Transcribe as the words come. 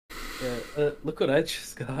Look what I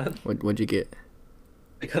just got. What'd you get?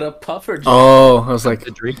 I got a puffer jacket. Oh, I was like,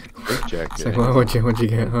 The Drake jacket. it's like, what'd you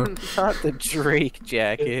get, huh? Not the Drake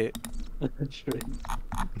jacket.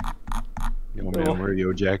 Yo, man, where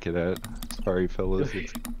your jacket at? Sorry, fellas.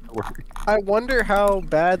 It's work. I wonder how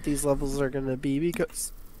bad these levels are gonna be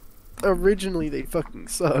because originally they fucking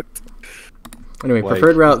sucked. Anyway, Like,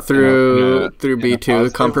 preferred route through in a B2,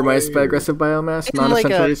 positive compromised by way, or- aggressive biomass, In like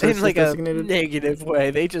non-essential a resources in designated. a negative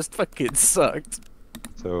way, they just fucking sucked.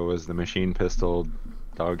 So was the machine pistol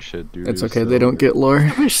dog shit dude? It's okay, they don't get lore.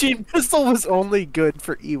 The machine pistol was only good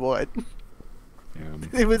for E1.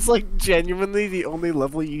 It was like genuinely the only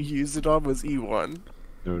level you used it on was E1.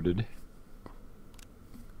 Noted.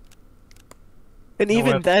 And No,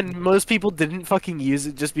 even I've- then, most people didn't fucking use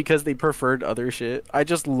it just because they preferred other shit. I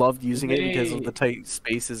just loved using it because of the tight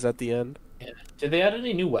spaces at the end. Yeah. Did they add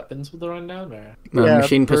any new weapons with the rundown? Or? No,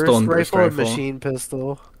 machine pistol and burst and rifle. machine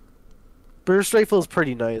pistol. Burst rifle is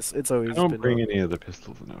pretty nice. It's always I don't been bring up. any of the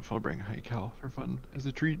pistols enough. I'll bring high cal for fun as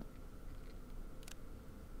a treat.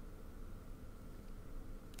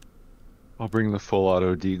 I'll bring the full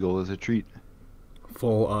auto deagle as a treat.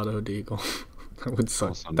 Full auto deagle. That would suck.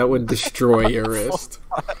 Awesome. That would destroy your wrist.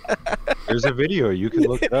 There's a video you can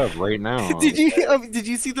look it up right now. Did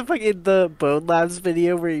you see the Bone Labs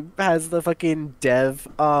video where he has the fucking dev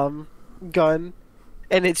gun,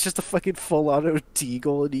 and it's just a fucking full auto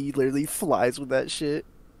deagle, and he literally flies with that shit.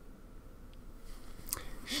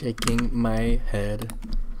 Shaking my head.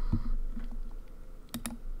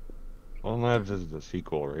 Bone Labs is the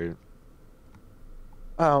sequel, right?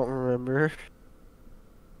 I don't remember.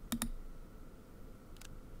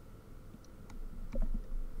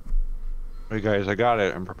 Hey guys, I got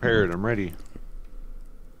it. I'm prepared. I'm ready.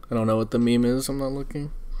 I don't know what the meme is. I'm not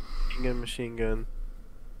looking. Machine gun.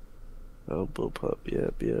 Oh, bullpup.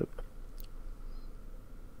 Yep.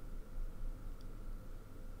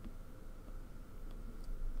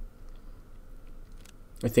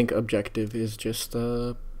 I think objective is just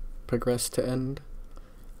progress to end.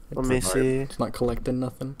 Let me see. It's not collecting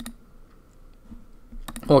nothing.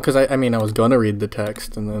 Well, because I mean, I was gonna read the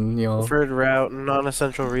text and then, you know. Preferred route,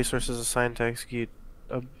 non-essential resources assigned to execute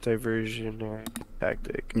a diversionary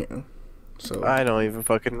tactic. Yeah. So. I don't even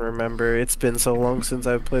fucking remember. It's been so long since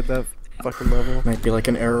I've played that fucking level. Might be like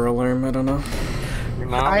an error alarm, I don't know. You're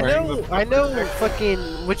not I wearing know, the I know fucking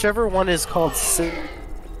whichever one is called just,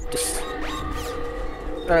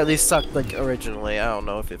 or at least sucked like originally. I don't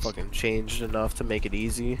know if it fucking changed enough to make it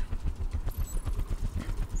easy.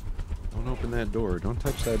 Don't open that door. Don't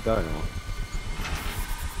touch that dial.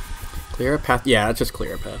 Clear a path? Yeah, it's just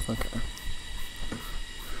clear a path. Okay.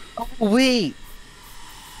 Oh, wait!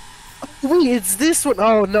 Oh, wait, it's this one!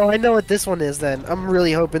 Oh no, I know what this one is then. I'm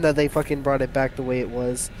really hoping that they fucking brought it back the way it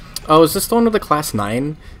was. Oh, is this the one with the class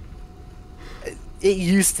 9? It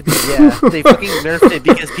used to be, yeah. They fucking nerfed it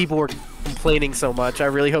because people were complaining so much. I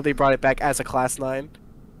really hope they brought it back as a class 9.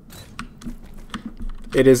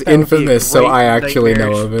 It is That would be a infamous, so great I actually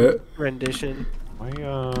know nightmarish of it. rendition. Why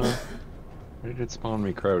did it spawn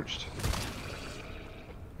me crouched?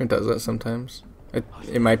 It does that sometimes.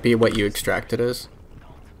 It might be what you extract it as.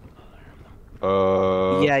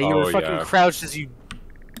 Yeah, you were fucking yeah. crouched as you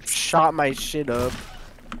shot my shit up.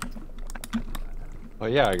 Well,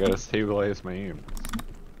 yeah, I gotta stabilize my aim.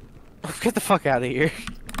 Get the fuck out of here.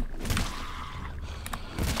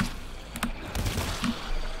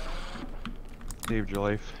 Saved your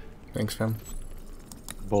life. Thanks, fam.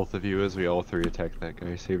 Both of you, as we all three attacked that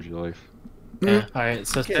guy, saved your life. Yeah. All right.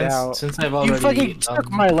 So Get out. since I've You already fucking took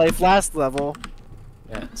done, my life last level.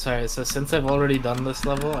 yeah. Sorry. So since I've already done this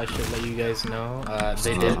level, I should let you guys know. They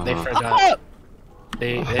Uh-huh. forgot.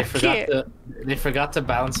 They forgot can't. to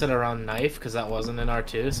balance it around knife because that wasn't in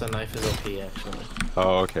R2, so knife is OP actually.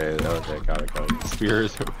 Oh, okay, okay, got it. Spear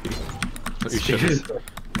is OP. So you should have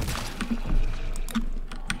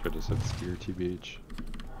said spear, TBH.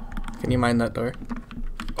 Can you mine that door?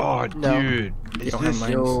 Oh, No. dude, You is don't have this-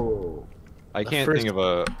 mines. Yo. I The can't first- think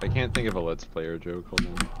of a Let's Player joke. Hold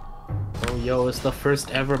on. Oh, yo, it's the first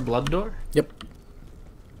ever blood door. Yep.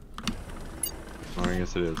 Oh, I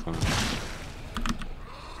guess it is. Huh?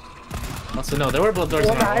 Also, no, there were blood doors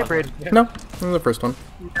Well, in the R1. hybrid. No, this is the first one.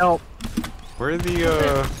 No. Where are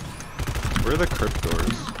the crypt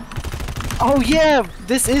doors? Oh yeah,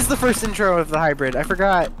 this is the first intro of the hybrid. I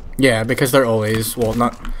forgot. Yeah, because they're always, well,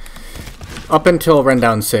 not... Up until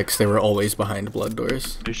Rundown 6, they were always behind blood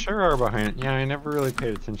doors. They sure are behind. Yeah, I never really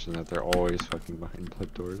paid attention that they're always fucking behind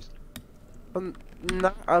blood doors.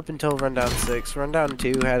 Not up until Rundown 6. Rundown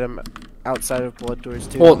 2 had them outside of blood doors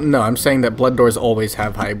too. Well, no, I'm saying that blood doors always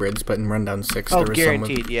have hybrids, but in Rundown 6 oh, there was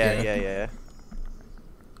guaranteed. some with, Yeah.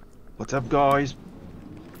 What's up, guys?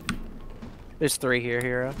 There's 3 here,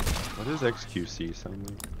 Hero. What does XQC sound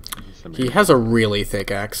like? He has a really thick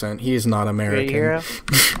accent. He's not Right, American. Hero?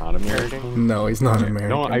 Not American. No, he's not American.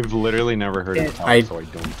 No, I've literally never heard of I- talk, so I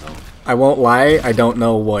don't know. I won't lie, I don't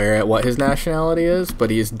know what his nationality is, but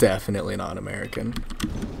he's definitely not American.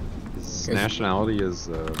 His nationality is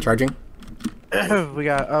Charging? We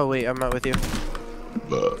got. Oh wait, I'm not with you.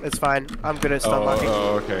 It's fine. I'm good at stun locking.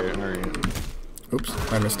 okay, alright. Oops,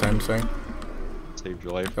 I missed time, sorry. Saved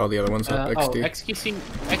your life. All the other ones have Oh, XD.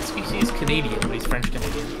 XQC is Canadian, but he's French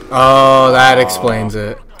Canadian. Oh, that explains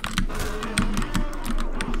it.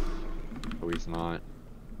 Oh, he's not.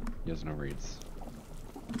 He has no reads.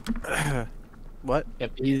 What?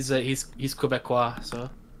 Yep, he's Quebecois, so.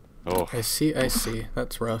 Oh, I see.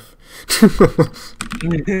 That's rough. Poor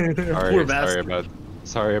bastard.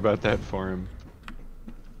 sorry about that for him.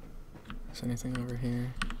 Is anything over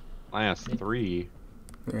here? Last 3.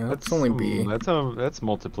 Yeah, that's only B. That's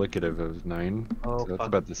multiplicative of 9. Oh, So that's fuck.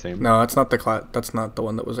 about the same. No, that's not the class. That's not the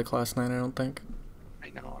one that was a class 9. I don't think.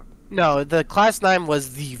 I know. No, the class 9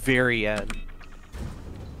 was the very end.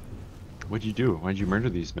 What'd you do? Why'd you murder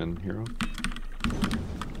these men, Hero?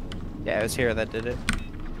 Yeah, it was Hero that did it.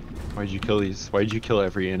 Why'd you kill these? Why'd you kill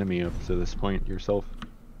every enemy up to this point yourself?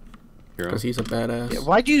 Hero? Because he's a badass. Yeah,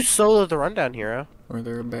 why'd you solo the rundown, Hero? Or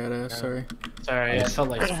they're a badass. Sorry. Sorry, I felt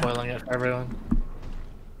like spoiling it for everyone.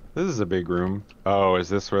 This is a big room. Oh, is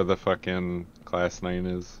this where the fucking class 9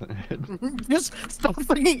 is? Just stop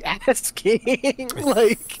fucking asking.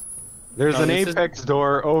 Like. There's No, an this is- Apex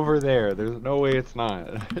door over there. There's no way it's not.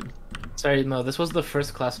 Sorry, no, this was the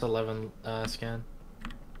first class 11 scan.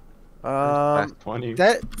 Class 20.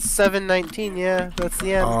 That's 719. Yeah, that's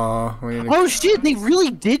the end. Aw, we need to... Oh shit! They really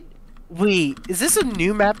did. Wait, is this a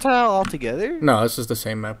new map tile altogether? No, this is the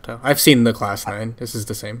same map tile. I've seen the class 9. This is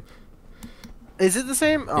the same. Is it the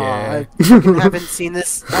same? Oh, Yeah. I fucking haven't seen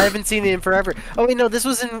this. I haven't seen it in forever. Oh wait, no, this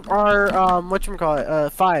was in our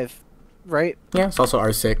whatchamacallit, 5, right? Yeah, it's also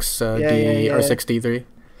R6, Yeah. R6 D3.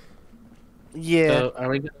 Yeah. So, are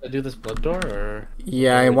we gonna do this blood door, or?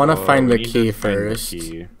 Yeah, I want to Oh, find we the need to key find the first.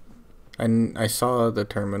 key. And I saw the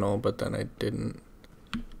terminal, but then I didn't.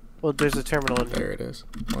 Well, there's a terminal in There here. it is.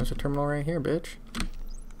 Oh, there's a terminal right here, bitch.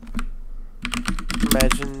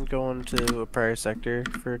 Imagine going to a prior sector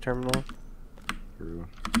for a terminal. True.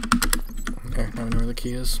 Okay, now I know where the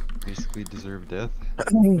key is. Basically deserve death.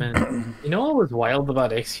 Man, you know what was wild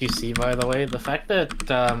about XQC, by the way? The fact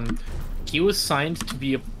that he was signed to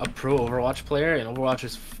be a pro Overwatch player in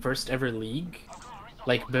Overwatch's first ever league,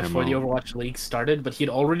 like before the Overwatch League started, but he'd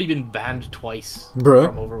already been banned twice Bruh.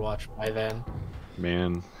 from Overwatch by then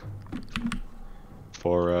Man.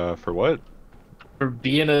 For what? for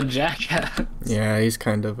being a jackass. Yeah, he's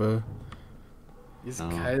kind of a... He's Oh.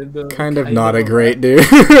 kind of not a great dude.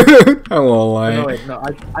 I won't lie. No, wait, no,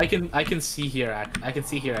 I can see here. I can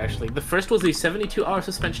see here actually. The first was a 72-hour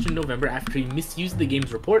suspension in November after he misused the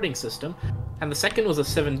game's reporting system, and the second was a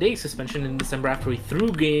 7-day suspension in December after he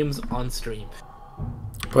threw games on stream.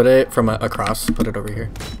 Put it from across. Put it over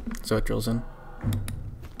here, so it drills in.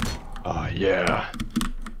 Oh, yeah.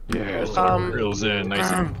 Yeah, so it reels in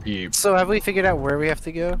nice and deep. So have we figured out where we have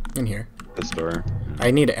to go? In here. This door.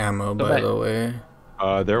 I need ammo, by back. the way.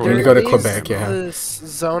 There We need to was go to is Quebec, yeah. this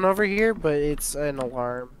zone over here, but it's an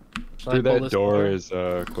alarm. Shall I through pull that this door is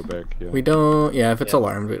Quebec. Yeah. We don't... Yeah, if it's Yeah.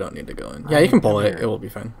 alarmed, we don't need to go in. Yeah, you can pull it. It will be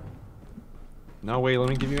fine. No, wait. Let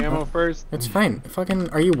me give you ammo first. It's fine. Fucking...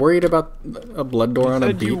 Are you worried about a blood door on a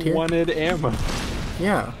Said you beat here? wanted ammo.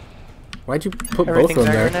 Yeah. Why'd you put both Everything's of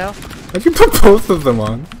them there there? now. Why'd you put both of them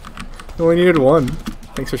on? I only needed one.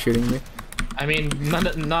 Thanks for shooting me. I mean,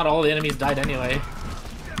 not all the enemies died anyway.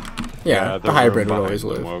 Yeah, the room hybrid would behind always them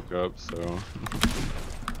live. Woke up, so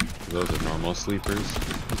those are normal sleepers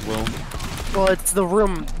as well. Well, it's the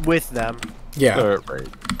room with them. Yeah. Right.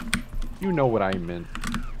 You know what I meant.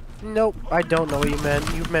 Nope, I don't know what you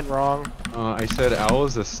meant. You meant wrong. I said Al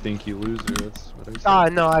is a stinky loser. That's what I said. Ah,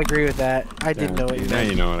 no, I agree with that. I didn't Yeah, know what you now meant.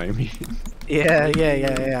 you know what I mean.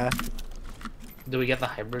 Yeah. Do we get the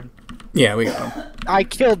hybrid? Yeah, we got him. I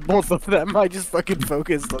killed both of them. I just fucking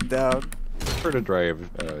focused them down. Prefer to drive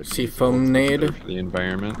Seafoam nade. for the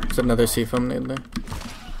environment. There's another seafoam nade there.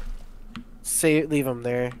 Leave them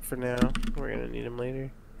there for now. We're gonna need them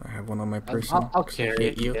later. I have one on my person. I'll 'cause I carry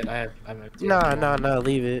hate it. you. I'm No,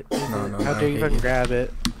 leave it. No, How I dare you hate fucking you. grab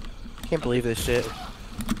it? Can't believe this shit.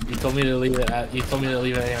 You told me to leave it. You told me to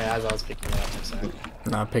leave it anyway as I was picking it up. I'm sorry.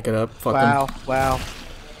 Nah, pick it up. Fuck Wow.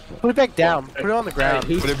 Put it back down. Put it on the ground.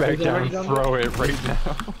 Who's- Put it back who's down. already done Throw it right now.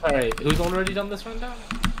 Alright, who's already done this rundown?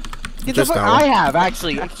 Get the Just fuck. owl. I have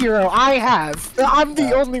actually, Hero. I have. I'm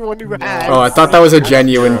the only one who has. Oh, I thought that was a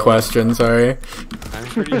genuine question. Sorry. I'm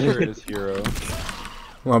pretty sure it's Hero.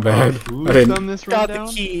 My bad. Who's I didn't. done this Got rundown?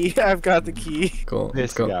 the key. I've got the key. Cool. This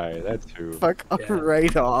Let's go. guy, that's who. Fuck Yeah.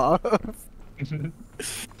 right off.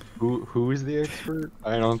 Who is the expert?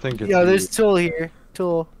 I don't think it's Yeah, you. there's Tool here.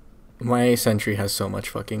 Tool. My sentry has so much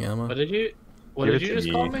fucking ammo. What did you Give it to just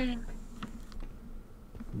me. call me?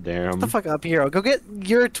 Damn. Shut the fuck up, Hero. Go get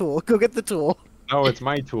your tool. Go get the tool. No, it's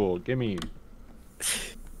my tool. Gimme.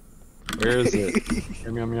 Where is it?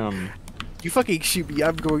 Yum yum yum. You fucking shoot me.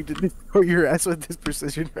 I'm going to destroy your ass with this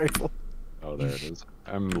precision rifle. Oh, there it is.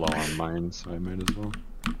 I'm low on mine, so I might as well.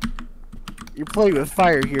 You're playing with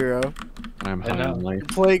fire, Hero. I'm I high know. on life. You're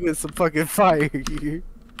playing with some fucking fire here.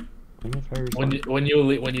 When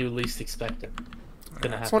you least expect it. It's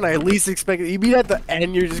gonna That's happen. when I least expect it. You mean at the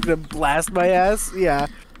end you're just gonna blast my ass? Yeah.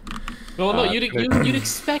 Well, no, you'd okay. you'd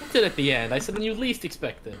expect it at the end. I said when you least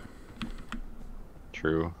expect it.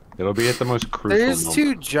 True. It'll be at the most crucial There's moment.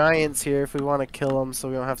 two giants here if we want to kill them so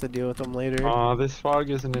we don't have to deal with them later. Aw, this fog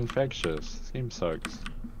isn't infectious. This game sucks.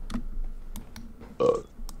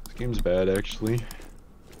 This game's bad, actually.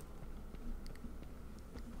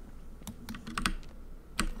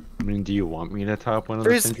 I mean, do you want me to top one of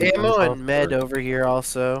There's the sentry ammo guns off, and med or- over here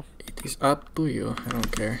also. These up to you. I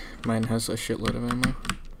don't care. Mine has a shitload of ammo.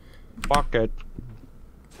 Fuck it.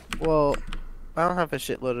 Well, I don't have a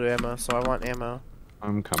shitload of ammo, so I want ammo.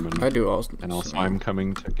 I'm coming. I do also. And also, I'm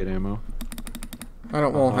coming to get ammo. I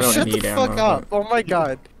don't. Well, I don't Shut need the ammo. fuck up! but- Oh my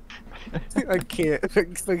god. I can't.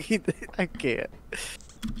 I can't.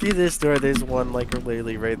 See this door? There's one like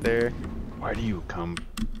literally right there. Why do you come?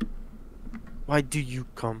 Why do you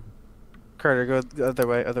come? Carter, go the other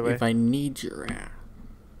way. Other way. If I need your ass,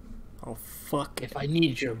 oh fuck. If I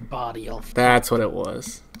need your body, I'll. That's what it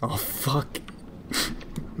was. Oh fuck.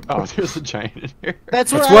 Oh, there's a giant in here.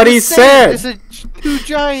 That's That's I what was he saying. said! There's two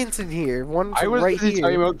giants in here. One's I was right busy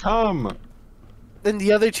talking here. about come. Then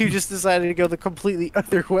the other two just decided to go the completely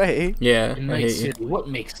other way. Yeah, In I Night hate you. City, what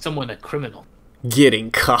makes someone a criminal? Getting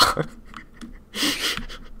caught.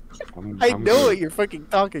 I I'm know good. what you're fucking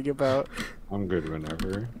talking about. I'm good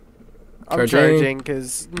whenever. I'm Charging. charging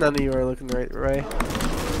because none of you are looking the right way.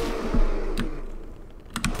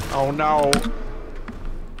 Oh no!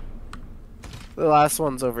 The last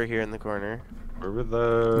one's over here in the corner. Where were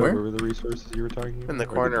the Where? where were the resources you were talking about? In the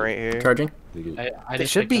Or corner did right here. Charging. they get- I They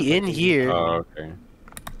just should picked be up in a two- here. Oh, okay.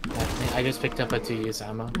 I just picked up a 2-use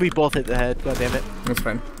ammo. We both hit the head. God damn it. That's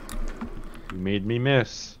fine. You made me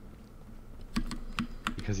miss.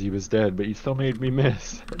 Because he was dead, but you still made me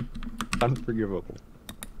miss. Unforgivable.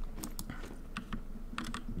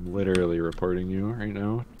 I'm literally reporting you right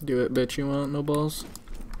now. Do it, bitch. You want no balls?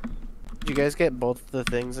 Did you guys get both the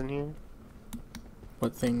things in here?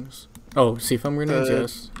 What things? Oh, C-foam grenades. The-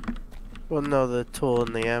 Yes. Well, no, the tool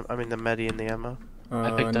and the I mean the medi and the ammo.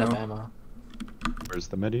 I picked no. up ammo. Where's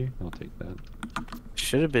the medi? I'll take that.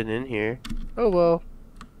 Should have been in here. Oh well.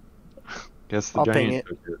 Guess the I'll ping giant it.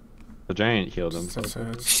 took it. The giant healed That's,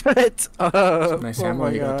 himself. Shut up. nice Oh ammo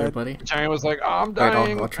my you got there, God. buddy. The giant was like, oh, I'm Alright, I'll-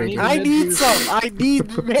 dying. I'll trade you. I med need juice." some. I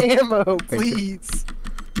need ammo, Thank you. please.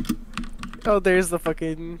 Oh, there's the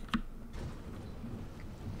fucking.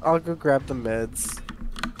 I'll go grab the meds.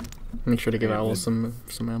 Make sure to give Yeah, Owl mid. some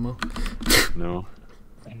ammo. No.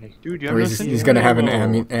 Dude, you have Or no he's sense gonna of have an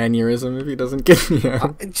ammo. aneurysm if he doesn't get me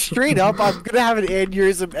out. Straight up, I'm gonna have an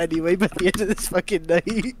aneurysm anyway by the end of this fucking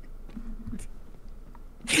night.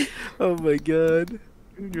 Oh my god.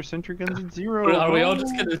 Dude, your sentry gun's at 0. Are we all bro.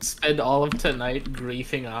 just gonna spend all of tonight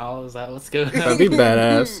griefing Al? Is that what's going That'd on? be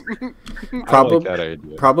badass. I like that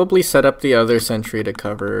idea. Probably set up the other sentry to Where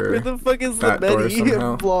cover. the fuck is the that door medi?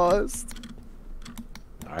 somehow. I'm lost.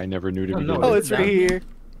 I never knew to Oh, be no, doing Oh, that. it's right here.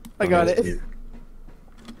 I got that's it. neat.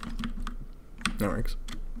 That works.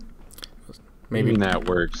 Maybe Maybe that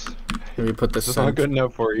works. maybe put the This is not good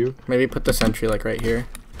enough for you. maybe put the sentry like right here.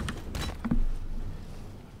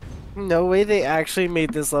 No way they actually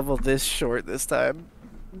made this level this short this time.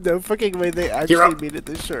 No fucking way they actually Hero. made it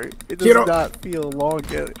this short. It does Hero. not feel long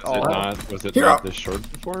at all. Was it Hero. not this short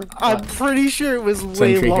before? I'm pretty sure it was way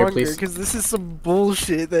Sentry here, longer please. because this is some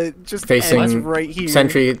bullshit that just Facing- ends right here.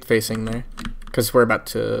 Sentry facing there, because we're about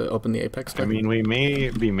to open the apex I door. mean, we may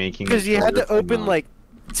be making Because you had to shorter by open not- like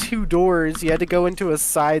 2 doors. You had to go into a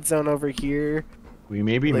side zone over here. We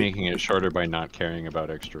may be like- making it shorter by not caring about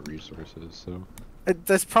extra resources. So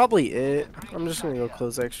That's probably it. I'm just gonna go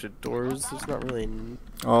close extra doors. There's not really.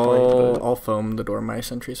 I'll foam the door my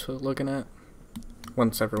sentry's looking at.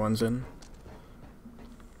 Once everyone's in.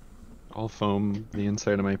 I'll foam the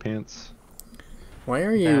inside of my pants. Why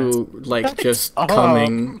are you like just up.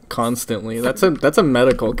 coming constantly? That's a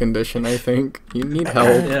medical condition. I think you need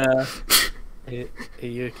help. Yeah. Hey,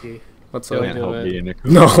 Yuki. What's Don't Can't up? do help it. being a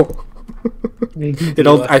No. Do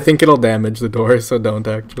It'll. it. I think it'll damage the door, so don't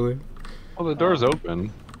actually. Oh, the door's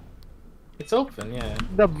open. It's open, yeah.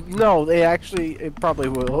 No, it probably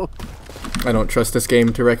will. I don't trust this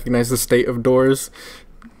game to recognize the state of doors.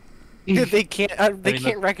 They can't. They mean,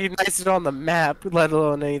 can't recognize it on the map, let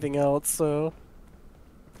alone anything else. So.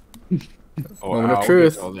 Oh, Moment of ow,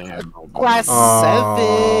 truth. get all the ammo. Class Aw.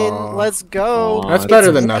 7. Let's go. Aw, That's It's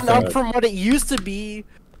better than It's nothing. up from what it used to be.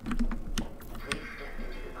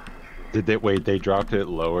 Did they wait? They dropped it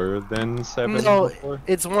lower than 7 No, before?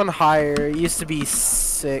 it's one higher. It used to be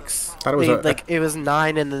 6. Thought it was Like it was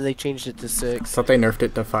 9, and then they changed it to 6. Thought they nerfed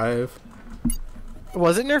it to 5.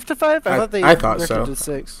 Was it nerfed to 5? I- thought they I thought nerfed so. it to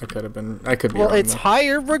 6. I could have been. I could be Well, wrong. it's though.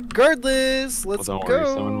 higher regardless. Well, Let's don't go. worry,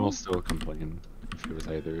 someone will still complain if it was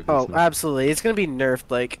either of Oh, these. absolutely. It's gonna be nerfed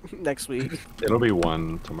like next week. It'll be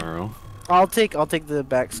 1 tomorrow. I'll take the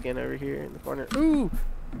back skin over here in the corner. Ooh.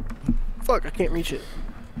 Fuck! I can't reach it.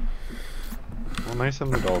 Well, nice of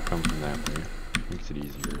them to all come from that way. Makes it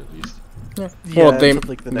easier at least. Yeah. Yeah, Well, they until,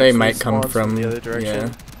 like, the they next might come respawn's from the other direction.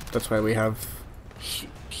 Yeah, that's why we have.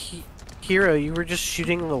 Hero, you were just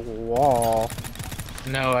shooting the wall.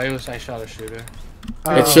 No, I shot a shooter.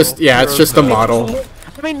 It's just it's just a model.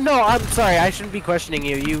 I mean, no, I'm sorry. I shouldn't be questioning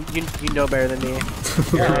you. You know better than me.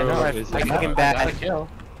 Yeah, I know. Hero I is I a- fucking got bad. a kill.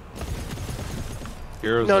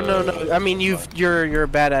 Hero's No, a- no, no. I mean, you're a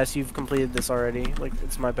badass. You've completed this already. Like,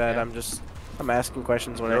 it's my bad. Yeah. I'm asking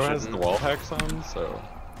questions when Hero I has the shouldn't. wall hacks on, so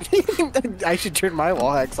I should turn my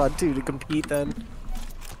wall hacks on too to compete then.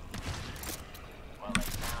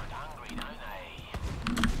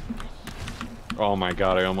 oh my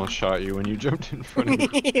god, I almost shot you when you jumped in front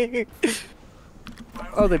of me.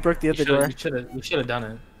 Oh, they broke the other door. You should have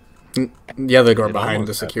done it. The other door It behind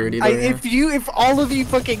the almost security door. If all of you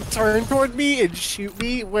fucking turn toward me and shoot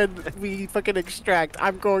me when we fucking extract,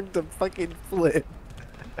 I'm going to fucking flip.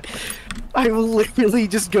 I will literally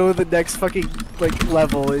just go to the next fucking like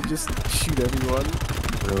level and just shoot everyone.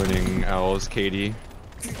 Ruining Owl's KD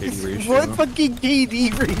ratio. What fucking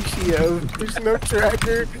KD ratio? There's no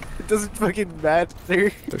tracker. It doesn't fucking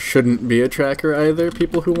matter. There shouldn't be a tracker either.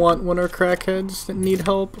 People who want one are crackheads that need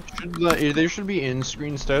help. There should be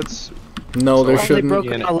in-screen stats. No, there So- They shouldn't. broke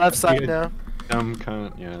Yeah, on the left side yeah.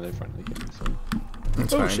 now. Yeah, they finally can. So.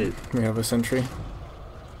 It's Oh, fine. shit. We have a sentry.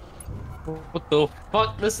 What the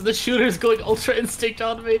fuck? The shooter's going ultra instinct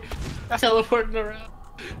on me, teleporting around.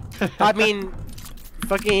 I mean,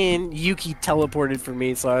 fucking Yuki teleported for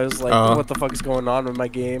me, so I was like, Oh. what the fuck is going on with my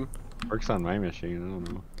game? Works on my machine. I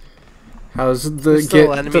don't know. How's the There's still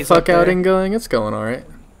get the enemies fuck up there. outing going? It's going alright.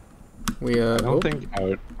 We I don't oh, think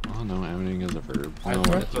out. Oh no, outing is a verb. No,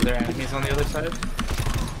 So there are enemies on the other side?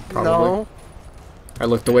 Probably. No. I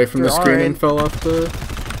looked away from the There screen and aren't. fell off the.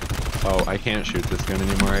 oh, I can't shoot this gun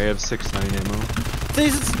anymore. I have 6.9 ammo.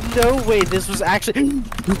 There's no way this was actually.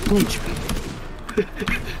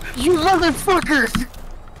 You motherfucker!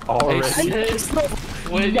 Already? That's not.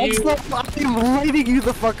 When That's you, not. I'm lighting you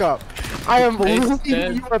the fuck up. I am It's lighting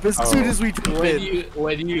dead. you up as soon as we jump in.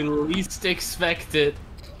 when you least expect it.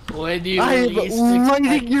 When you I am least lighting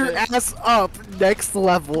expect your it. ass up next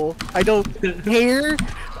level. I don't care.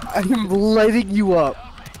 I am lighting you up.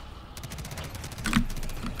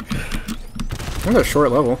 That's a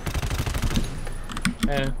short level.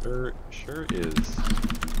 Yeah. Sure is.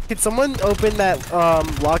 Can someone open that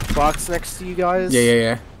locked box next to you guys?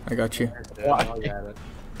 Yeah. I got you. I'll get it.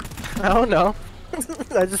 I don't know.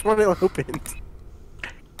 I just want it opened.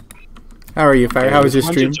 How are you, Fire? How was your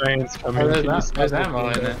Bunch stream? of giants coming. Oh, Can you there's stop ammo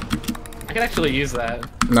in looking it. I can actually use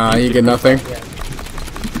that. Nah, you get nothing. Yeah.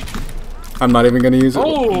 I'm not even gonna use it.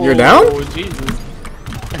 Oh, You're down? Jesus.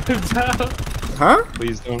 I'm down. Huh?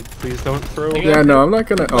 Please don't throw. Yeah. Yeah, no, I'm not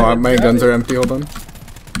gonna. Oh, my guns are empty. Hold on.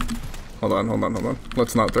 Hold on.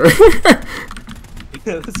 Let's not throw.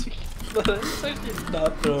 That's actually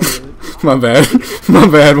not throwing. My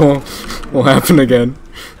bad. Won't happen again.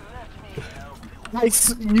 Nice,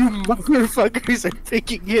 you motherfuckers are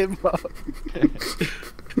picking him up.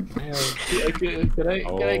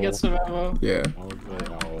 Can I get some ammo? Yeah.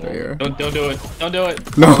 Okay, There you are. Don't do it. Don't do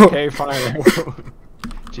it. No. okay, fine.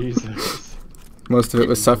 Jesus. Most of it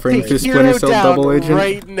was suffering Take through Hero Splinter Cell down double agent.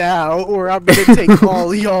 right now, or I'm gonna take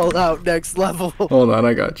all y'all out next level. Hold on,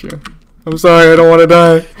 I got you. I'm sorry, I don't want to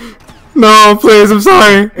die. No, please, I'm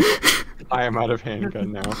sorry. I am out of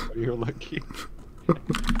handgun now. You're lucky.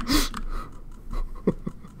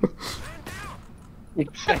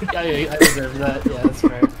 I deserve that. Yeah, that's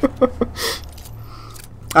fair.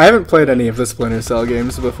 I haven't played any of the Splinter Cell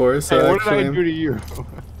games before, so Hey, what did I actually do to you?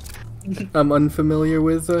 I'm unfamiliar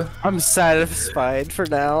with I'm satisfied for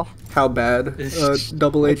now. how bad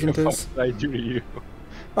Double Agent What is. did I do to you?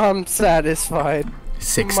 I'm satisfied.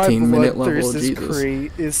 16-minute My level, bloodthirst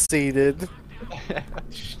Jesus. is sated.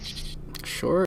 Sure.